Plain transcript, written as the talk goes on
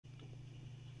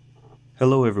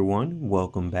Hello everyone,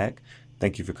 welcome back.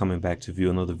 Thank you for coming back to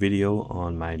view another video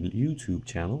on my YouTube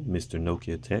channel, Mr.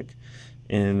 Nokia Tech.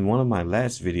 In one of my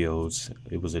last videos,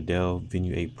 it was a Dell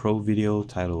Venue 8 Pro video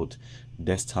titled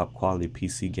Desktop Quality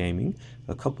PC Gaming.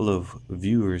 A couple of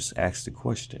viewers asked the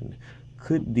question,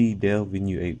 could the Dell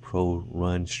Venue 8 Pro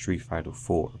run Street Fighter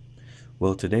 4?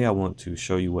 Well, today I want to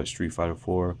show you what Street Fighter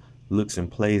 4 looks and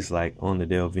plays like on the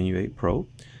Dell Venue 8 Pro.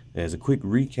 As a quick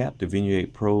recap, the Venue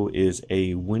 8 Pro is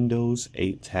a Windows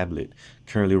 8 tablet,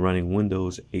 currently running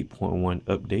Windows 8.1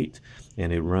 update,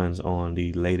 and it runs on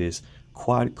the latest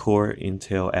quad-core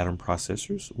Intel Atom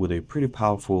processors with a pretty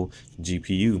powerful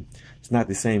GPU. It's not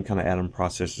the same kind of Atom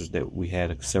processors that we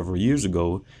had several years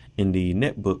ago in the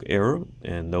netbook era,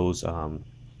 and those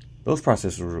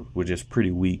processors were just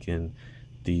pretty weak, and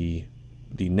the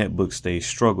netbooks, they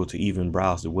struggle to even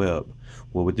browse the web.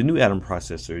 Well, with the new Atom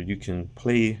processor, you can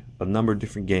play a number of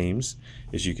different games.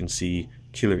 As you can see,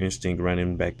 Killer Instinct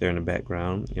running back there in the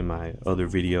background in my other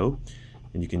video,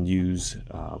 and you can use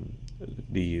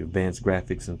the advanced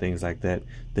graphics and things like that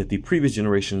the previous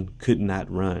generation could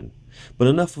not run. But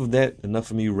enough of that,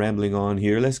 enough of me rambling on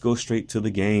here. Let's go straight to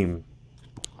the game.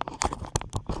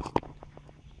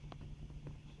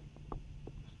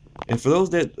 And for those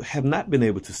that have not been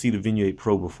able to see the Venue 8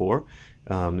 Pro before,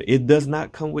 it does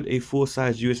not come with a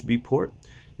full-size USB port.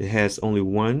 It has only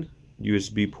one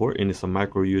USB port, and it's a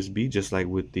micro USB, just like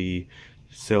with the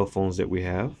cell phones that we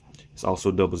have. It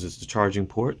also doubles as the charging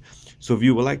port. So if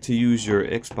you would like to use your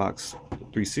Xbox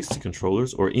 360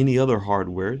 controllers or any other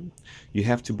hardware, you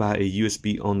have to buy a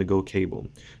USB on-the-go cable.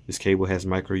 This cable has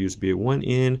micro USB at one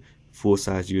end,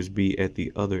 full-size USB at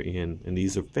the other end, and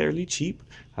these are fairly cheap.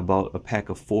 I bought a pack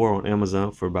of 4 on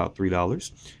Amazon for about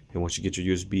 $3. And once you get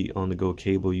your USB on the go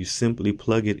cable, you simply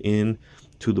plug it in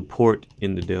to the port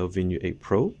in the Dell Venue 8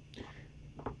 Pro.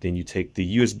 Then you take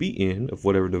the USB end of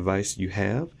whatever device you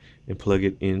have and plug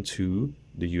it into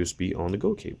the USB on the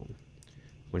go cable.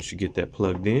 Once you get that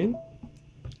plugged in,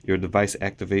 your device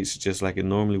activates just like it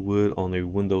normally would on a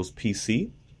Windows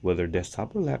PC, whether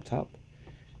desktop or laptop,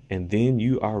 and then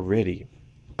you are ready.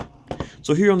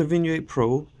 So here on the Venue 8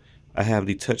 Pro, I have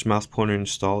the TouchMousePointer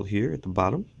installed here at the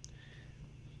bottom,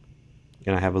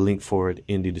 and I have a link for it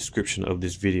in the description of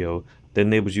this video that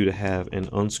enables you to have an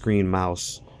on-screen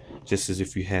mouse, just as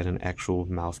if you had an actual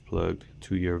mouse plugged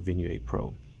to your Venue 8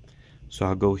 Pro. So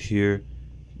I'll go here,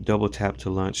 double tap to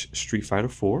launch Street Fighter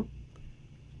 4.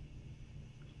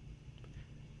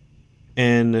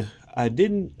 And I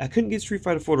couldn't get Street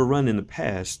Fighter 4 to run in the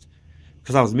past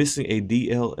because I was missing a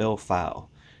DLL file,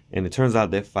 and it turns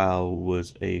out that file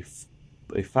was a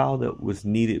file that was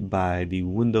needed by the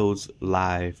Windows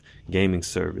Live gaming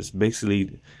service,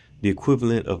 basically the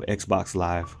equivalent of Xbox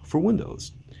Live for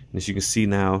Windows. And as you can see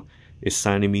now, it's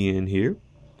signing me in here,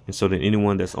 and so that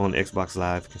anyone that's on Xbox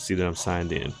Live can see that I'm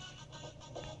signed in.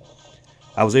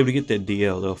 I was able to get that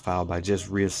DLL file by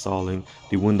just reinstalling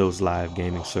the Windows Live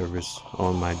gaming service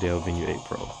on my Dell Venue 8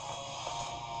 Pro.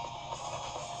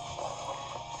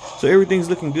 So everything's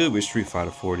looking good with Street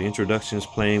Fighter 4. The introduction is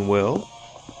playing well.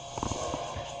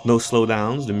 No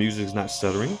slowdowns, the music's not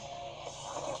stuttering.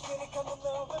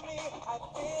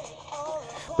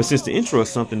 But since the intro is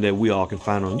something that we all can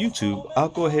find on YouTube, I'll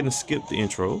go ahead and skip the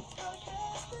intro.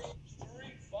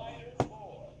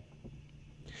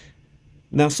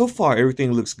 Now, so far,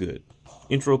 everything looks good.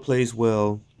 Intro plays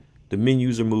well. The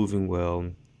menus are moving well.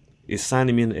 It's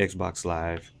signing me into Xbox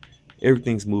Live.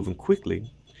 Everything's moving quickly.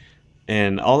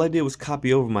 And all I did was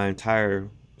copy over my entire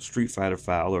Street Fighter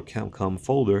file or Capcom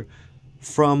folder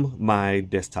from my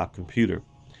desktop computer.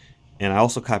 And I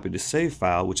also copied the save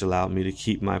file, which allowed me to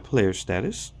keep my player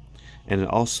status. And it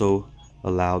also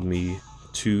allowed me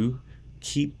to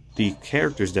keep the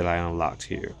characters that I unlocked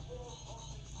here.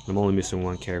 I'm only missing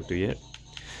one character yet.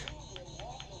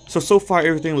 So far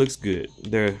everything looks good.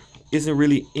 There isn't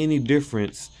really any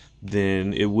difference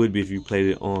than it would be if you played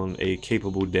it on a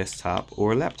capable desktop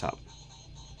or a laptop.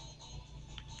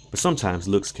 But sometimes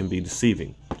looks can be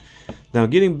deceiving. Now,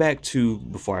 getting back to,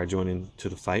 before I join into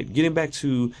the fight, getting back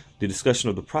to the discussion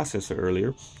of the processor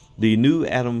earlier, the new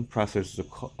Atom processor,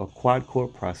 a quad-core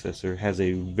processor, has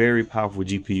a very powerful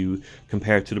GPU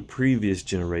compared to the previous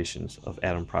generations of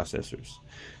Atom processors.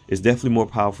 It's definitely more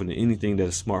powerful than anything that a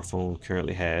smartphone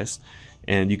currently has,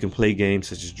 and you can play games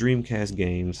such as Dreamcast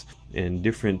games and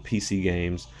different PC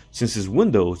games. Since it's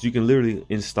Windows, you can literally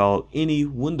install any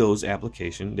Windows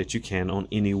application that you can on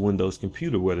any Windows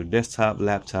computer, whether desktop,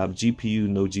 laptop, GPU,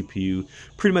 no GPU,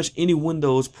 pretty much any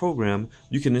Windows program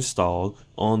you can install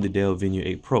on the Dell Venue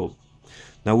 8 Pro.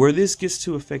 Now, where this gets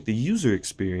to affect the user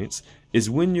experience is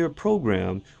when your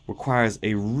program requires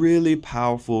a really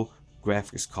powerful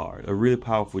graphics card, a really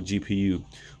powerful GPU.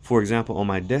 For example, on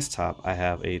my desktop, I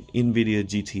have a NVIDIA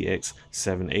GTX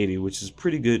 780, which is a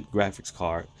pretty good graphics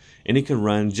card, and it can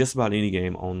run just about any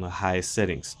game on the highest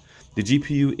settings. The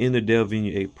GPU in the Dell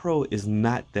Venue 8 Pro is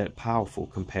not that powerful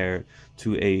compared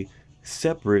to a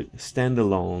separate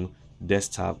standalone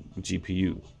desktop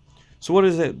GPU. So what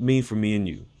does that mean for me and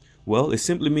you? Well, it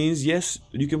simply means, yes,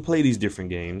 you can play these different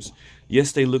games.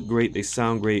 Yes, they look great, they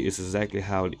sound great, it's exactly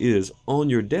how it is on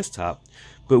your desktop.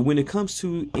 But when it comes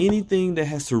to anything that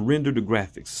has to render the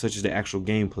graphics, such as the actual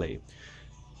gameplay,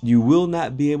 you will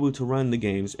not be able to run the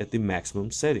games at the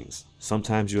maximum settings.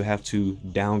 Sometimes you'll have to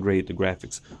downgrade the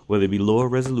graphics, whether it be lower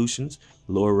resolutions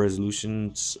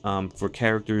for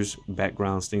characters,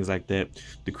 backgrounds, things like that,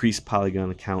 decrease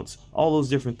polygon counts, all those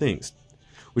different things.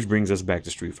 Which brings us back to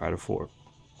Street Fighter 4.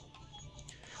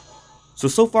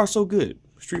 So far so good.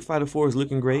 Street Fighter 4 is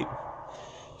looking great.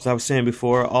 As I was saying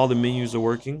before, all the menus are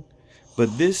working, but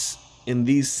in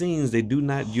these scenes they do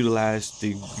not utilize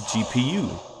the GPU.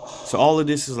 So all of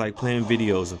this is like playing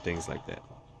videos and things like that.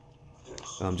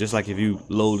 Just like if you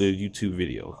load a YouTube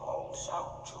video.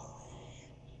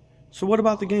 So what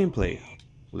about the gameplay?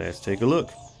 Let's take a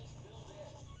look.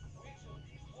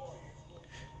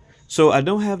 So I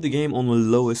don't have the game on the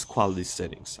lowest quality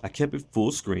settings. I kept it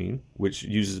full screen, which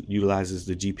utilizes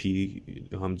the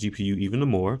GPU even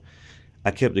more.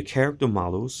 I kept the character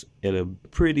models at a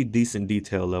pretty decent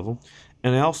detail level,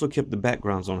 and I also kept the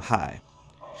backgrounds on high.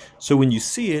 So when you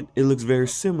see it, it looks very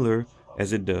similar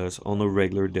as it does on a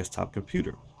regular desktop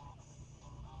computer.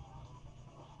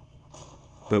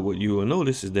 But what you will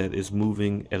notice is that it's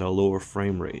moving at a lower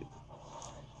frame rate.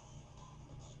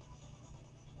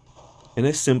 And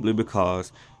that's simply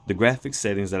because the graphics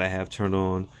settings that I have turned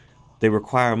on, they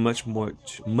require much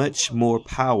more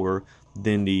power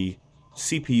than the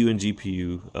CPU and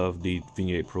GPU of the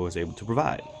Venue 8 Pro is able to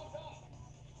provide.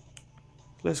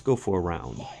 Let's go for a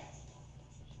round.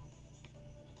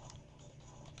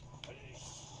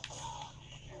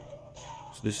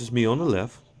 So this is me on the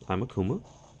left. I'm Akuma.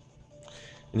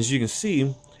 And as you can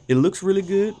see, it looks really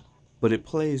good, but it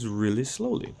plays really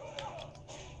slowly.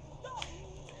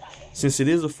 Since it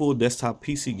is a full desktop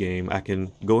PC game, I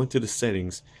can go into the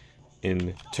settings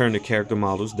and turn the character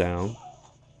models down,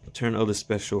 turn other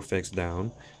special effects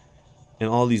down, and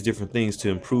all these different things to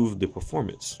improve the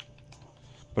performance.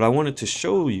 But I wanted to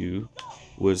show you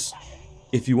was,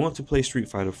 if you want to play Street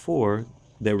Fighter 4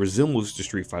 that resembles the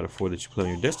Street Fighter 4 that you play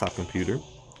on your desktop computer,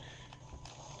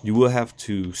 you will have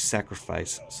to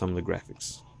sacrifice some of the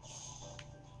graphics.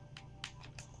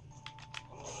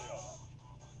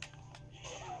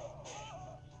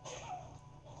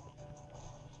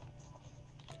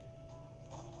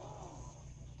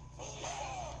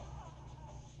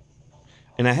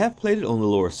 And I have played it on the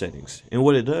lower settings, and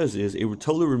what it does is it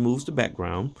totally removes the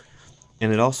background,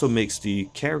 and it also makes the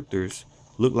characters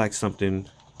look like something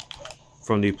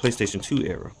from the PlayStation 2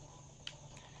 era.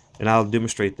 And I'll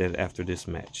demonstrate that after this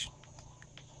match.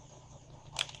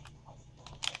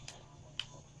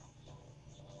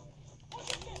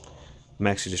 I'm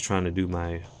actually just trying to do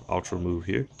my ultra move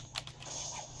here,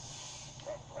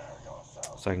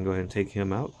 so I can go ahead and take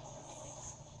him out.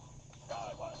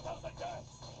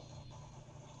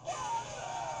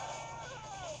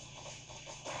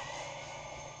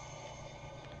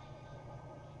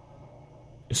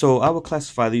 So I would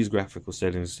classify these graphical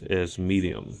settings as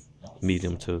medium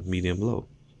to medium low.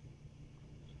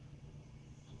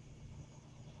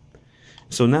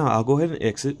 So now I'll go ahead and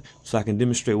exit so I can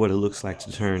demonstrate what it looks like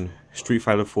to turn Street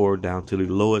Fighter 4 down to the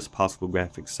lowest possible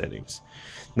graphics settings.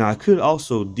 Now I could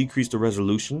also decrease the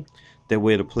resolution, that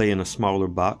way to play in a smaller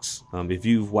box. If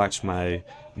you've watched my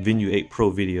Venue 8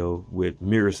 Pro video with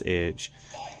Mirror's Edge,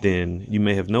 then you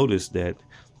may have noticed that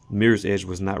Mirror's Edge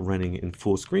was not running in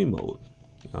full screen mode.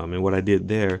 And what I did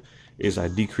there is I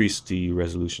decreased the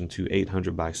resolution to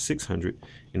 800 by 600,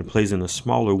 and it plays in a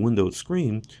smaller windowed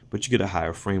screen, but you get a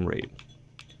higher frame rate.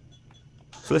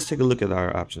 So let's take a look at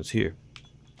our options here.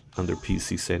 Under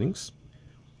PC settings,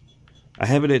 I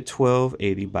have it at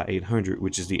 1280 by 800,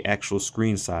 which is the actual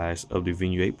screen size of the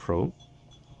Venue 8 Pro.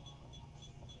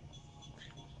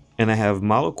 And I have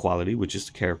model quality, which is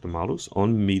the character models,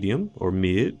 on medium or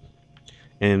mid,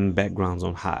 and backgrounds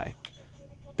on high.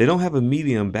 They don't have a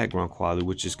medium background quality,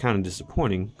 which is kind of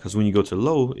disappointing, because when you go to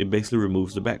low, it basically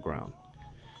removes the background.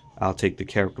 I'll take the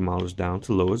character models down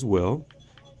to low as well,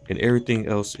 and everything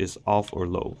else is off or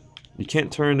low. You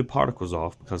can't turn the particles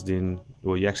off, because then,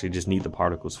 well, you actually just need the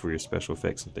particles for your special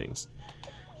effects and things.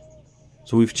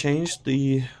 So we've changed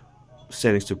the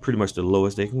settings to pretty much the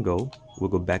lowest they can go. We'll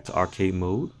go back to arcade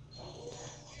mode.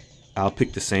 I'll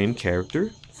pick the same character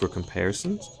for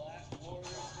comparisons.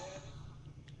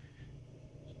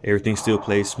 Everything still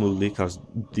plays smoothly because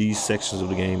these sections of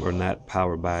the game are not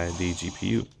powered by the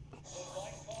GPU.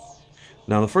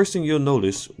 Now, the first thing you'll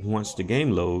notice once the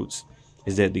game loads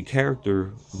is that the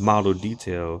character model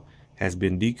detail has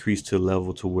been decreased to a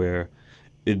level to where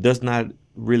it does not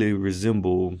really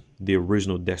resemble the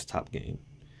original desktop game.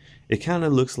 It kind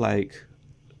of looks like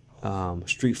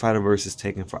Street Fighter Versus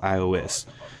taken for iOS,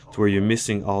 to where you're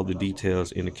missing all the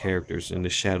details in the characters, in the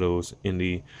shadows, in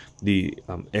the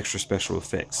extra special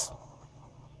effects.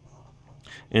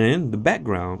 And then the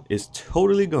background is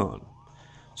totally gone.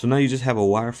 So now you just have a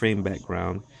wireframe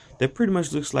background that pretty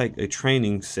much looks like a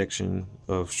training section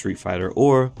of Street Fighter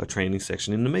or a training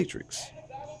section in the Matrix.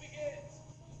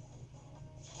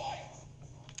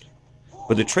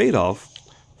 But the trade-off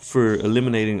for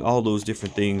eliminating all those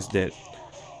different things that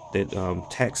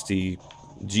tax the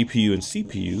GPU and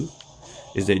CPU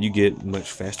is that you get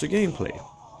much faster gameplay.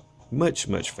 Much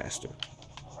faster.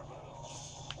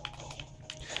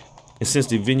 And since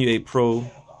the Venue 8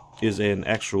 Pro is an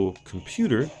actual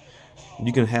computer,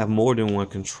 you can have more than one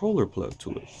controller plugged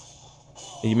to it.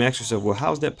 And you may ask yourself, well,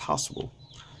 how is that possible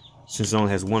since it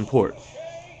only has one port?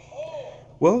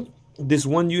 Well, this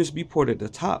one USB port at the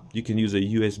top, you can use a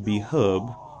USB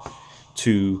hub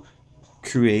to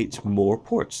create more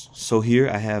ports. So here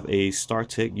I have a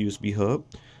StarTech USB hub,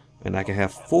 and I can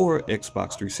have 4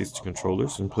 Xbox 360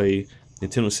 controllers and play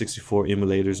Nintendo 64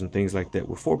 emulators and things like that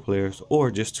with 4 players,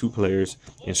 or just 2 players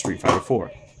in Street Fighter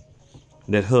 4.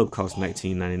 That hub costs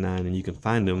 $19.99, and you can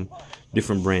find them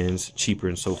different brands cheaper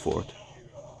and so forth.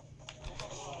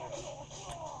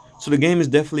 So the game is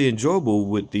definitely enjoyable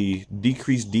with the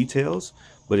decreased details,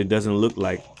 but it doesn't look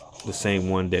like the same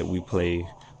one that we play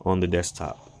on the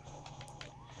desktop.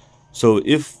 So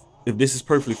if this is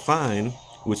perfectly fine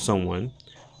with someone,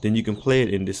 then you can play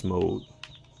it in this mode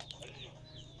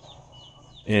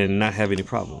and not have any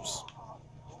problems.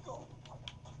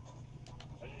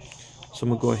 So I'm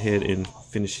gonna go ahead and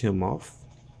finish him off.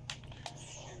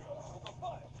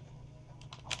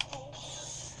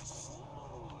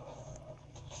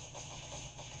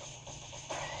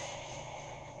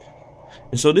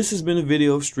 And so this has been a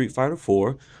video of Street Fighter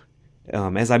 4.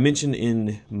 As I mentioned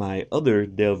in my other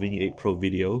Dell Venue 8 Pro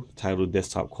video titled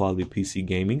Desktop Quality PC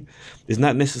Gaming, it's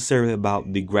not necessarily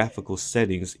about the graphical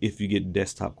settings if you get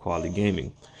desktop quality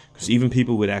gaming. Because even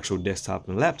people with actual desktops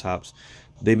and laptops,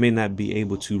 they may not be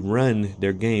able to run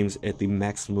their games at the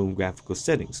maximum graphical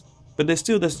settings. But that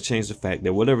still doesn't change the fact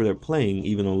that whatever they're playing,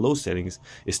 even on low settings,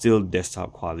 is still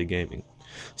desktop quality gaming.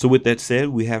 So with that said,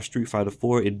 we have Street Fighter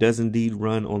 4. It does indeed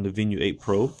run on the Venue 8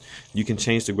 Pro. You can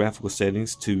change the graphical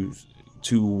settings to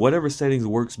whatever settings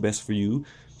works best for you,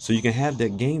 so you can have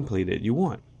that gameplay that you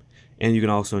want. And you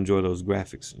can also enjoy those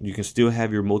graphics. You can still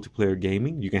have your multiplayer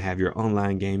gaming. You can have your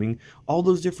online gaming. All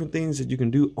those different things that you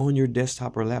can do on your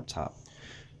desktop or laptop.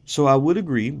 So I would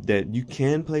agree that you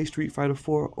can play Street Fighter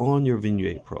 4 on your Venue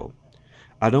 8 Pro.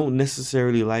 I don't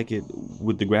necessarily like it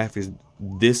with the graphics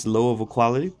this low of a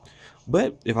quality,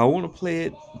 but if I want to play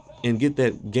it and get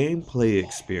that gameplay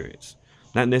experience,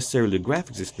 not necessarily the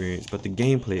graphics experience, but the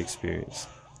gameplay experience,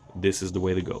 this is the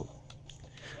way to go.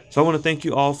 So I want to thank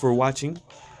you all for watching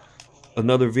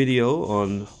another video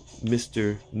on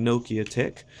Mr. Nokia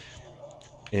Tech,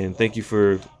 and thank you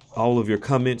for all of your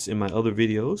comments in my other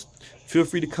videos. Feel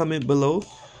free to comment below.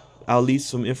 I'll leave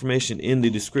some information in the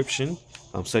description,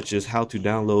 such as how to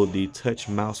download the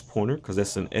TouchMousePointer, because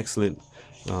that's an excellent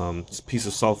piece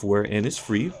of software and it's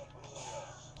free.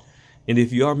 And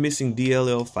if you are missing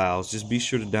DLL files, just be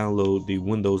sure to download the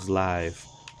Windows Live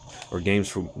or Games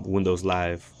for Windows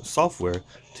Live software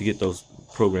to get those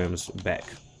programs back,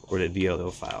 or that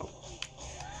DLL file.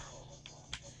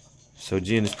 So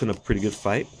Jin is putting up a pretty good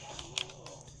fight.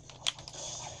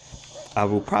 I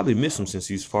will probably miss him since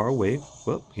he's far away.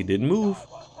 Well, he didn't move.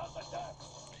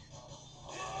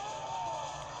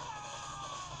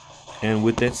 And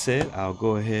with that said, I'll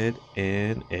go ahead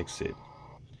and exit.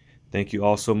 Thank you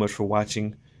all so much for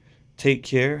watching. Take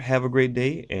care, have a great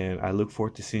day, and I look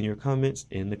forward to seeing your comments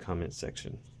in the comment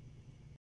section.